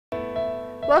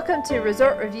Welcome to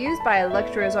Resort Reviews by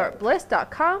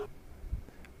LuxuryResortBliss.com.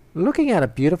 Looking at a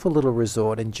beautiful little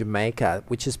resort in Jamaica,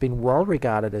 which has been well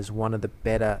regarded as one of the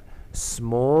better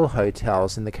small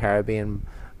hotels in the Caribbean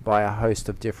by a host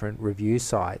of different review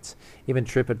sites. Even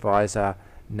TripAdvisor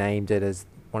named it as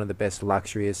one of the best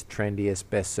luxurious, trendiest,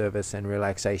 best service and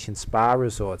relaxation spa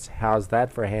resorts. How's that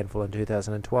for a handful in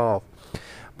 2012?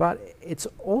 But it's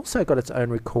also got its own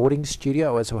recording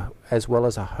studio as well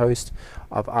as a host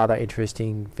of other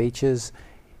interesting features: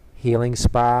 healing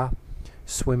spa,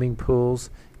 swimming pools,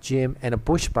 gym, and a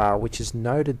bush bar, which is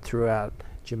noted throughout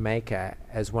Jamaica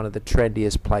as one of the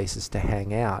trendiest places to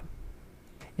hang out.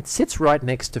 It sits right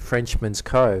next to Frenchman's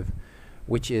Cove,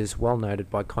 which is well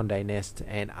noted by Condé Nast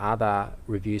and other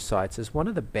review sites as one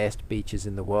of the best beaches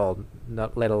in the world,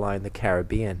 not let alone the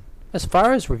Caribbean. As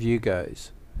far as review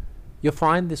goes, you'll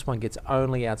find this one gets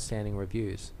only outstanding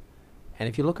reviews. And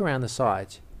if you look around the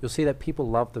site, you'll see that people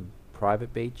love the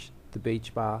private beach, the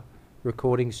beach bar,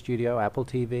 recording studio, Apple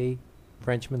TV,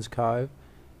 Frenchman's Cove,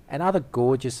 and other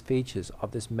gorgeous features of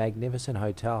this magnificent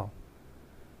hotel.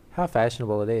 How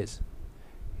fashionable it is.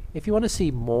 If you want to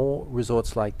see more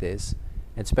resorts like this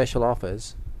and special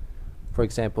offers, for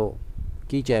example,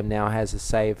 Geejam now has a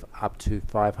save up to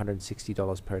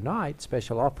 $560 per night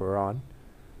special offer on,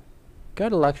 go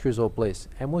to Luxury Resort Bliss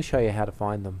and we'll show you how to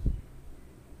find them.